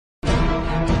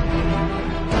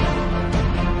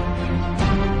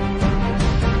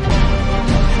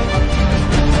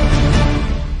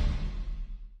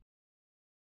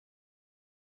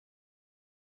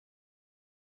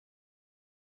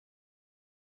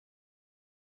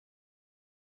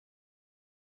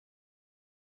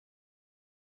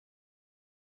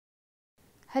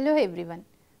Hello everyone,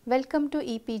 welcome to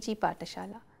EPG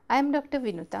Patashala. I am Dr.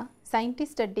 Vinuta,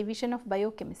 Scientist at Division of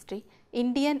Biochemistry,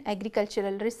 Indian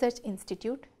Agricultural Research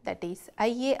Institute, that is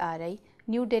IARI,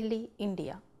 New Delhi,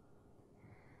 India.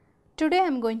 Today I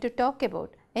am going to talk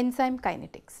about enzyme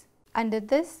kinetics. Under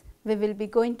this, we will be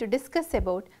going to discuss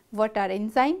about what are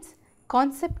enzymes,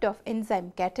 concept of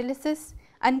enzyme catalysis,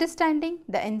 understanding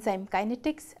the enzyme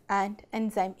kinetics and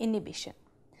enzyme inhibition.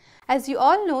 As you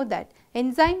all know that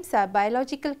enzymes are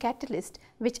biological catalysts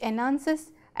which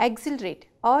enhances, accelerate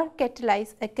or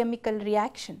catalyze a chemical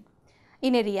reaction.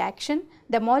 In a reaction,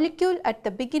 the molecule at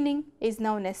the beginning is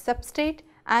known as substrate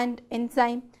and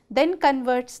enzyme then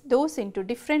converts those into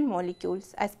different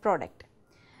molecules as product.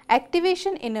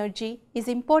 Activation energy is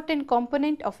important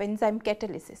component of enzyme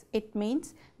catalysis. It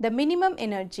means the minimum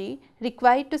energy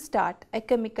required to start a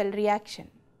chemical reaction.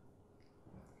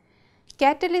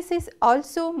 Catalysis is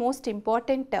also most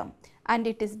important term and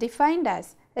it is defined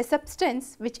as a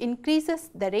substance which increases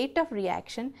the rate of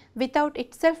reaction without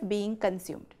itself being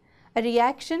consumed. A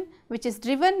reaction which is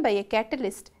driven by a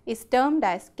catalyst is termed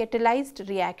as catalyzed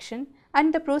reaction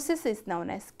and the process is known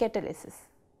as catalysis.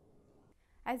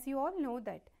 As you all know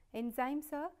that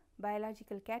enzymes are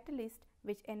biological catalysts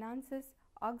which enhances,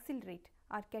 accelerate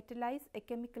or catalyze a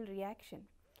chemical reaction.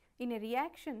 In a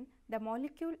reaction, the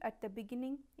molecule at the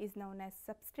beginning is known as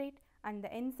substrate and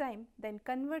the enzyme then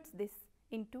converts this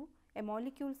into a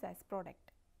molecules as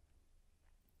product.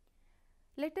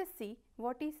 Let us see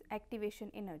what is activation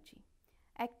energy.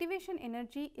 Activation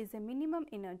energy is a minimum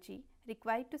energy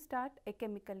required to start a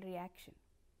chemical reaction.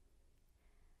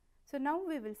 So, now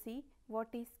we will see what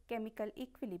is chemical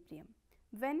equilibrium.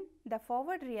 When the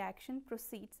forward reaction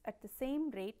proceeds at the same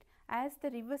rate as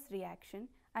the reverse reaction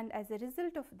and as a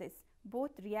result of this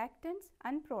both reactants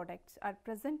and products are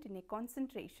present in a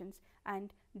concentrations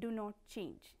and do not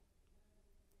change.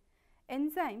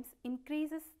 Enzymes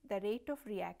increases the rate of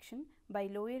reaction by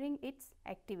lowering its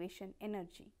activation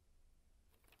energy.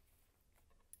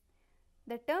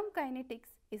 The term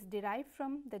kinetics is derived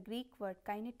from the Greek word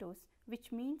kinetos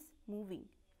which means moving.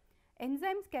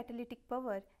 Enzyme's catalytic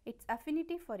power, its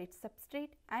affinity for its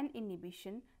substrate and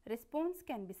inhibition response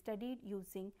can be studied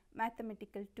using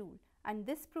mathematical tool and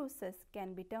this process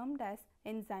can be termed as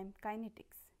enzyme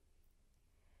kinetics.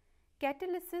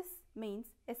 Catalysis means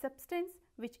a substance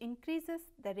which increases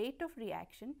the rate of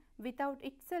reaction without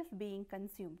itself being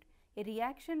consumed. A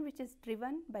reaction which is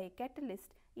driven by a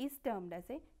catalyst is termed as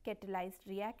a catalyzed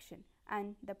reaction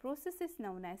and the process is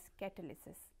known as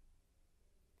catalysis.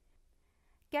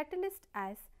 Catalyst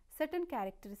has certain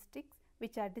characteristics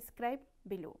which are described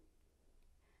below.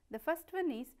 The first one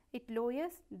is it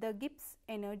lowers the Gibbs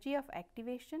energy of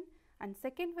activation and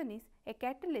second one is a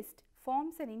catalyst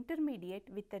forms an intermediate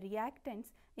with the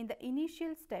reactants in the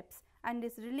initial steps and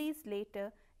is released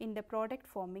later in the product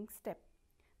forming step.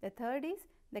 The third is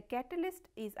the catalyst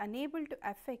is unable to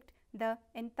affect the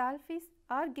enthalpies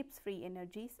or Gibbs free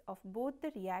energies of both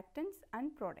the reactants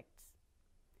and products.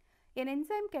 An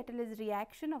enzyme catalyst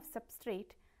reaction of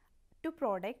substrate to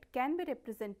product can be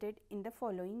represented in the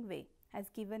following way as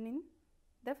given in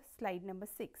the slide number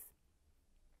 6.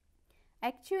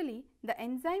 Actually, the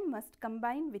enzyme must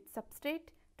combine with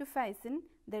substrate to hasten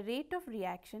the rate of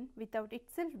reaction without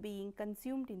itself being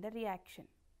consumed in the reaction.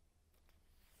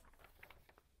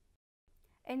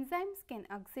 Enzymes can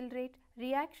accelerate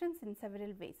reactions in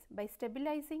several ways by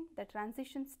stabilizing the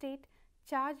transition state,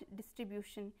 charge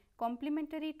distribution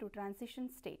complementary to transition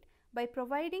state, by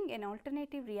providing an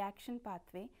alternative reaction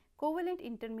pathway, covalent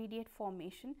intermediate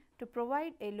formation to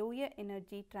provide a lower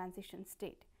energy transition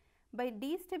state. By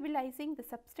destabilizing the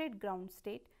substrate ground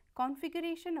state,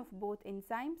 configuration of both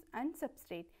enzymes and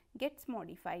substrate gets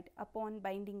modified upon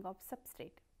binding of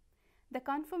substrate. The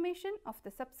conformation of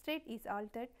the substrate is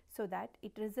altered so that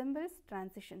it resembles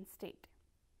transition state.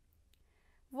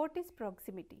 What is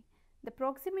proximity? The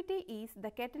proximity is the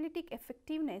catalytic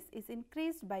effectiveness is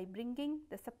increased by bringing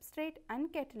the substrate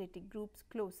and catalytic groups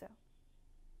closer.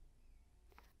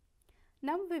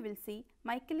 Now we will see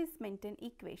Michaelis-Menten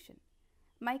equation.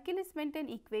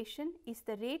 Michaelis-Menten equation is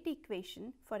the rate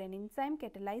equation for an enzyme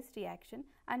catalyzed reaction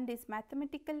and is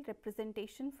mathematical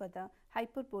representation for the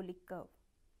hyperbolic curve.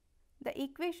 The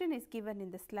equation is given in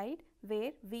the slide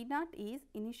where V naught is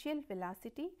initial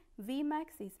velocity, V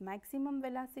max is maximum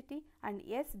velocity and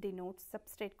S denotes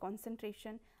substrate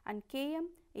concentration and Km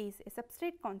is a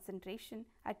substrate concentration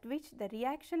at which the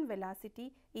reaction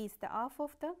velocity is the half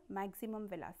of the maximum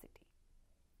velocity.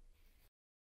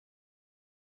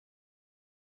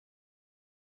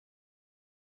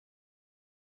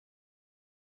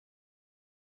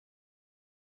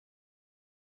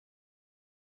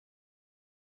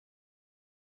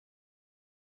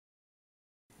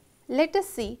 Let us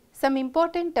see some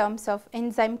important terms of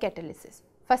enzyme catalysis.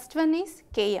 First one is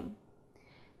Km.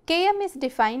 Km is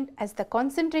defined as the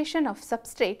concentration of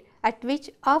substrate at which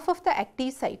half of the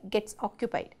active site gets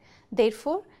occupied.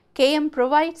 Therefore, Km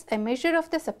provides a measure of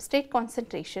the substrate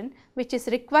concentration which is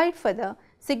required for the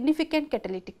significant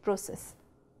catalytic process.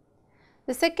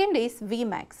 The second is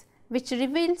Vmax, which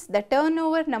reveals the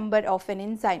turnover number of an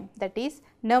enzyme, that is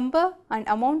number and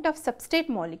amount of substrate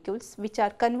molecules which are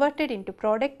converted into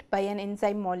product by an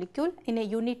enzyme molecule in a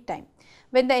unit time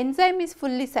when the enzyme is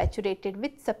fully saturated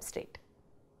with substrate.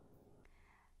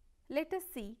 Let us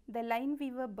see the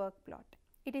Lineweaver-Burke plot.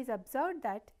 It is observed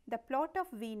that the plot of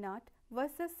V0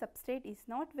 versus substrate is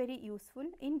not very useful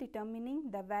in determining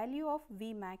the value of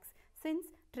Vmax, since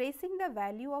tracing the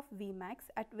value of Vmax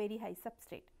at very high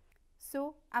substrate.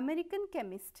 So, American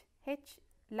chemist H.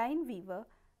 Lineweaver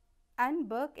and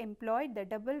Burke employed the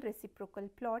double reciprocal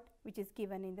plot which is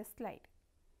given in the slide.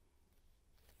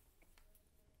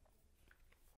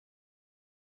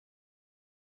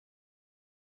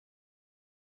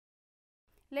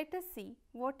 Let us see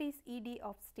what is ED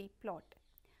of steep plot.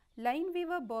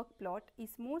 Lineweaver-Burke plot is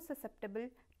more susceptible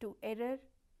to error,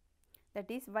 that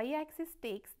is y-axis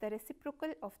takes the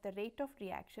reciprocal of the rate of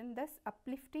reaction, thus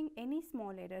uplifting any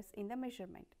small errors in the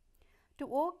measurement.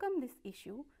 To overcome this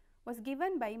issue was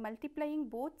given by multiplying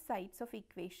both sides of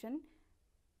equation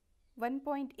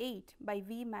 1.8 by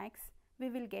Vmax, we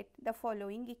will get the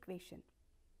following equation.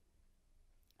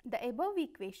 The above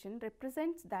equation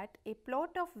represents that a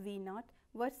plot of V0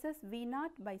 versus V0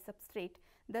 by substrate,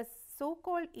 the so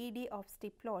called ED of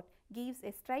steep plot, gives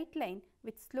a straight line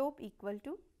with slope equal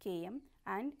to Km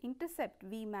and intercept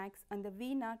Vmax on the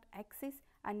V0 axis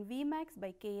and Vmax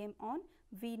by Km on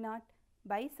V0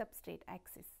 by substrate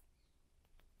axis.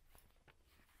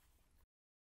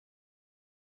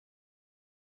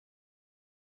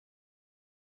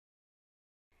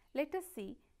 Let us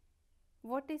see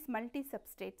what is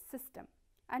multi-substrate system.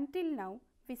 Until now,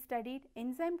 we studied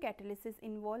enzyme catalysis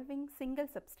involving single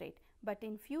substrate, but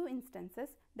in few instances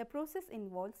the process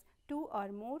involves two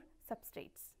or more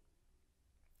substrates.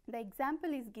 The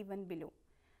example is given below.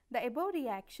 The above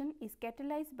reaction is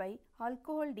catalyzed by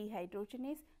alcohol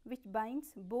dehydrogenase, which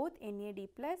binds both NAD+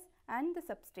 and the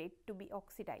substrate to be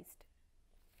oxidized.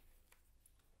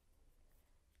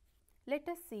 Let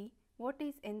us see what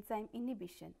is enzyme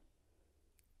inhibition.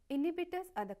 Inhibitors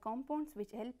are the compounds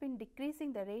which help in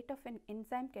decreasing the rate of an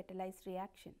enzyme catalyzed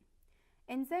reaction.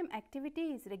 Enzyme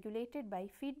activity is regulated by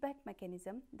feedback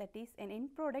mechanism, that is, an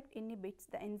end product inhibits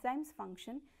the enzyme's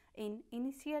function in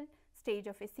initial stage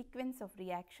of a sequence of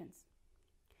reactions.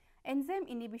 Enzyme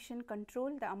inhibition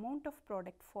controls the amount of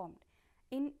product formed.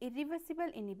 In irreversible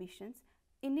inhibitions,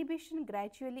 inhibition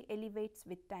gradually elevates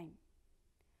with time.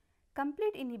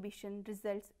 Complete inhibition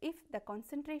results if the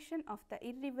concentration of the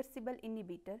irreversible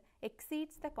inhibitor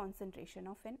exceeds the concentration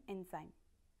of an enzyme.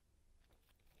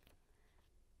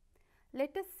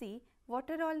 Let us see what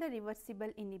are all the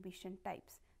reversible inhibition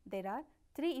types. There are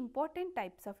three important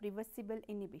types of reversible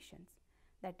inhibitions,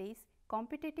 that is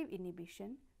competitive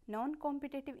inhibition,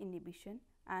 non-competitive inhibition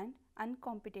and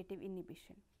uncompetitive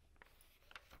inhibition.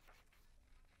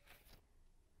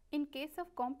 In case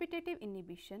of competitive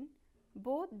inhibition,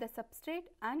 both the substrate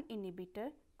and inhibitor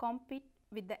compete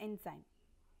with the enzyme.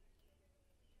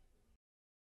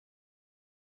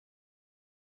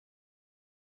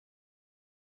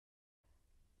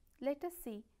 Let us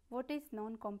see what is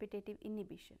non-competitive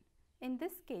inhibition. In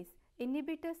this case,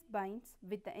 inhibitors binds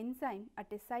with the enzyme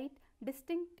at a site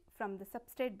distinct from the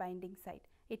substrate binding site.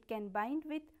 It can bind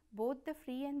with both the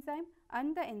free enzyme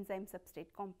and the enzyme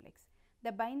substrate complex.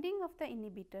 The binding of the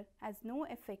inhibitor has no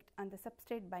effect on the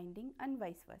substrate binding and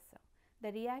vice versa.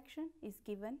 The reaction is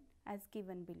given as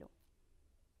given below.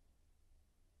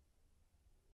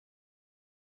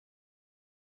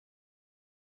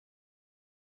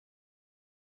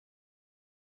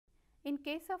 In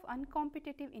case of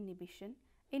uncompetitive inhibition,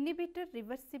 inhibitor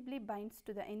reversibly binds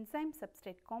to the enzyme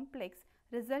substrate complex,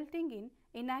 resulting in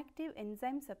inactive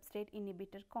enzyme substrate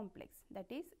inhibitor complex, that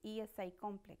is ESI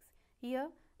complex. Here,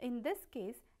 in this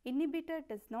case, inhibitor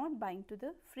does not bind to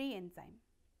the free enzyme.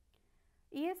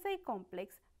 ESI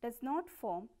complex does not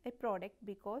form a product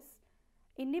because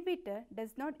inhibitor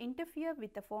does not interfere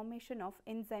with the formation of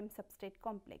enzyme substrate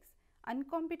complex.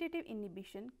 Uncompetitive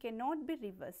inhibition cannot be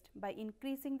reversed by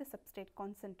increasing the substrate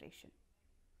concentration.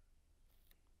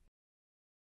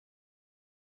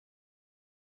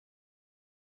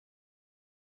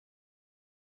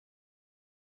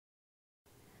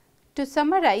 To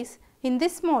summarize, in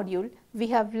this module, we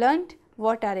have learnt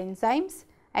what are enzymes,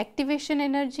 activation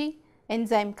energy,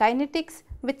 enzyme kinetics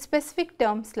with specific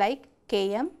terms like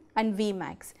Km and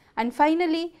Vmax, and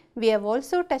finally we have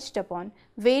also touched upon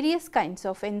various kinds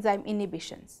of enzyme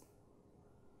inhibitions.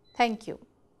 Thank you.